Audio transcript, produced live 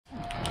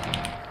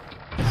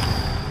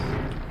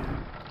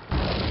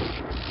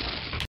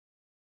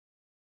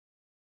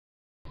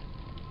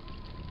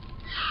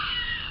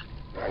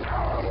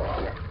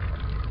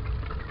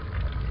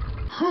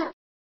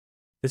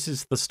This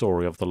is the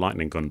story of the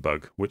lightning gun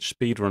bug, which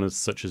speedrunners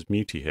such as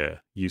Muty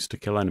here use to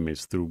kill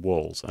enemies through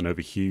walls and over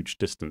huge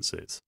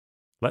distances.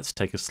 Let's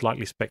take a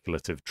slightly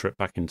speculative trip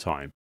back in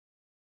time.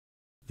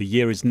 The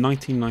year is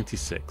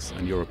 1996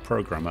 and you're a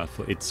programmer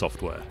for id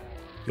Software.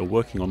 You're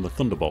working on the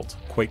Thunderbolt,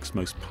 Quake's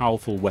most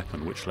powerful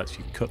weapon which lets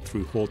you cut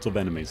through hordes of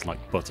enemies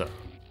like butter.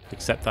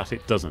 Except that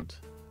it doesn't.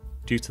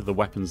 Due to the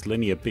weapon's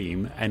linear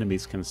beam,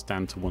 enemies can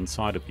stand to one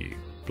side of you,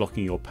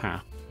 blocking your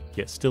path,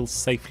 yet still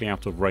safely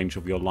out of range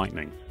of your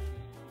lightning.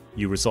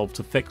 You resolve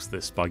to fix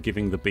this by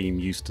giving the beam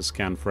used to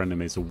scan for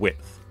enemies a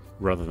width,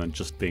 rather than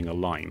just being a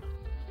line.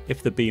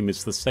 If the beam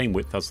is the same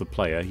width as the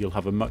player, you'll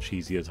have a much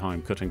easier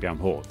time cutting down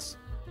hordes.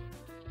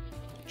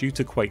 Due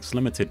to Quake's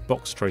limited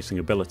box tracing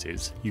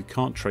abilities, you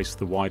can't trace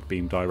the wide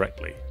beam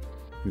directly.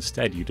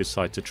 Instead, you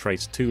decide to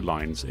trace two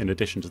lines in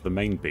addition to the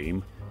main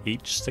beam,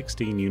 each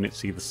 16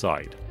 units either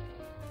side.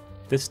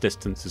 This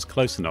distance is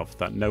close enough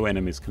that no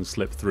enemies can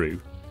slip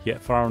through,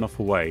 yet far enough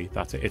away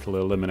that it'll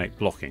eliminate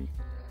blocking.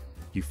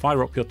 You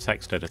fire up your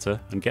text editor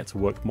and get to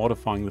work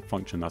modifying the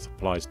function that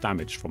applies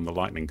damage from the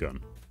lightning gun.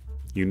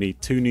 You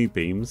need two new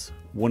beams,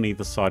 one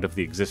either side of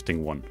the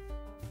existing one.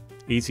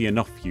 Easy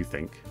enough, you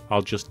think.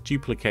 I'll just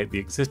duplicate the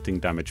existing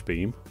damage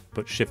beam,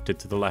 but shift it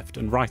to the left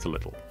and right a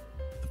little.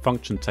 The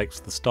function takes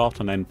the start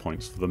and end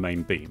points for the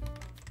main beam.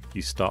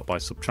 You start by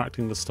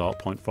subtracting the start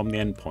point from the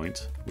end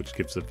point, which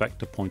gives a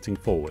vector pointing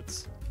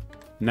forwards.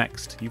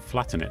 Next, you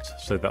flatten it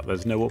so that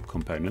there's no up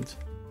component,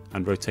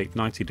 and rotate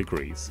 90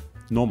 degrees.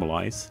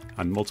 Normalize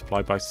and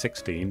multiply by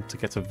 16 to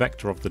get a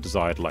vector of the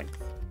desired length.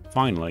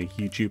 Finally,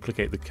 you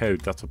duplicate the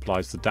code that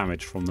applies the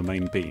damage from the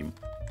main beam,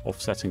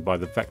 offsetting by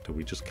the vector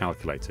we just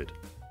calculated.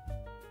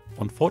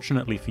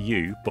 Unfortunately for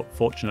you, but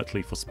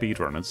fortunately for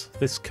speedrunners,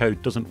 this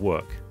code doesn't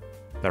work.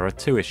 There are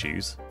two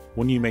issues,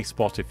 one you may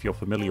spot if you're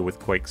familiar with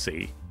Quake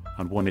C,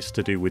 and one is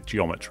to do with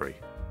geometry.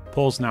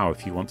 Pause now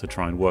if you want to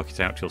try and work it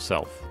out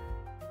yourself.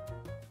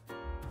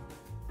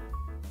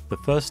 The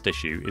first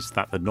issue is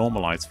that the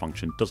normalize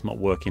function does not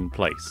work in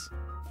place.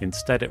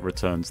 Instead it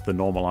returns the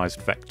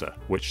normalized vector,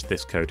 which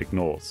this code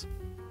ignores.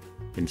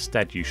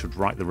 Instead you should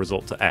write the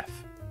result to f.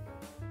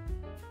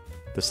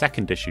 The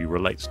second issue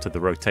relates to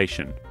the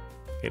rotation.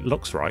 It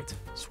looks right,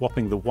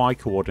 swapping the y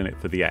coordinate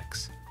for the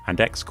x,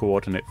 and x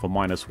coordinate for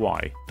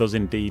 -y does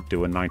indeed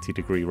do a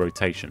 90-degree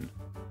rotation,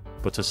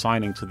 but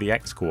assigning to the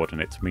x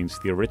coordinate means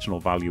the original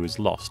value is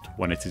lost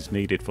when it is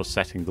needed for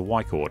setting the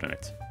y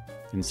coordinate.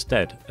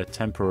 Instead, a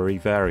temporary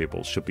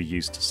variable should be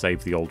used to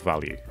save the old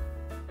value.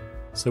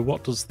 So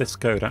what does this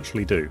code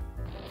actually do?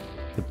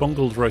 The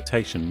bungled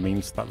rotation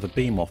means that the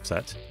beam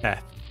offset,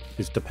 f,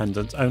 is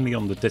dependent only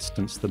on the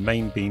distance the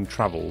main beam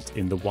travels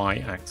in the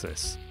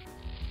y-axis.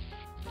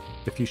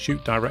 If you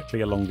shoot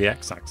directly along the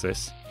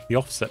x-axis, the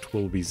offset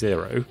will be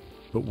 0,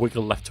 but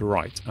wiggle left to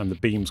right and the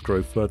beams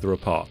grow further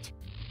apart.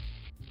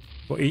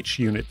 For each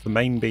unit the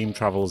main beam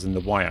travels in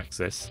the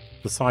y-axis,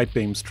 the side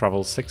beams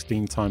travel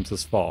 16 times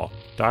as far,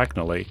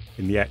 diagonally,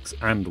 in the x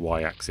and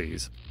y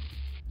axes.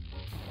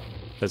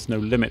 There's no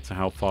limit to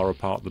how far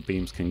apart the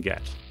beams can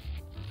get.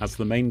 As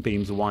the main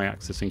beam's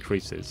y-axis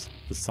increases,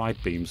 the side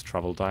beams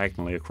travel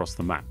diagonally across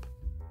the map.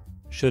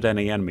 Should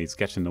any enemies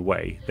get in the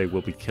way, they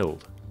will be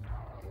killed.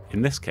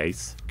 In this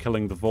case,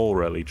 killing the Vol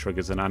rally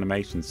triggers an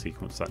animation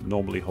sequence that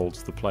normally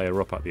holds the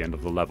player up at the end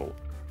of the level.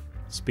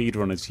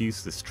 Speedrunners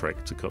use this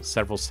trick to cut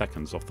several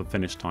seconds off the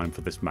finish time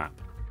for this map.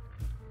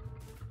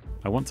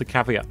 I want to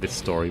caveat this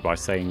story by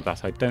saying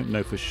that I don't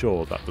know for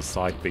sure that the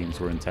side beams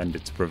were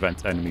intended to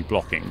prevent enemy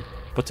blocking,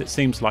 but it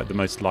seems like the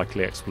most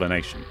likely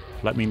explanation.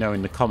 Let me know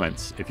in the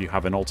comments if you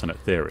have an alternate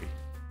theory.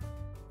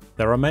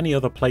 There are many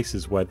other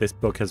places where this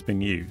bug has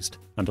been used,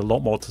 and a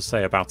lot more to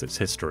say about its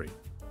history.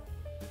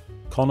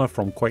 Connor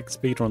from Quake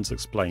Speedruns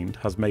Explained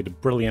has made a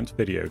brilliant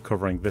video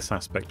covering this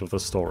aspect of the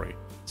story,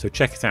 so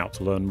check it out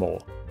to learn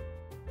more.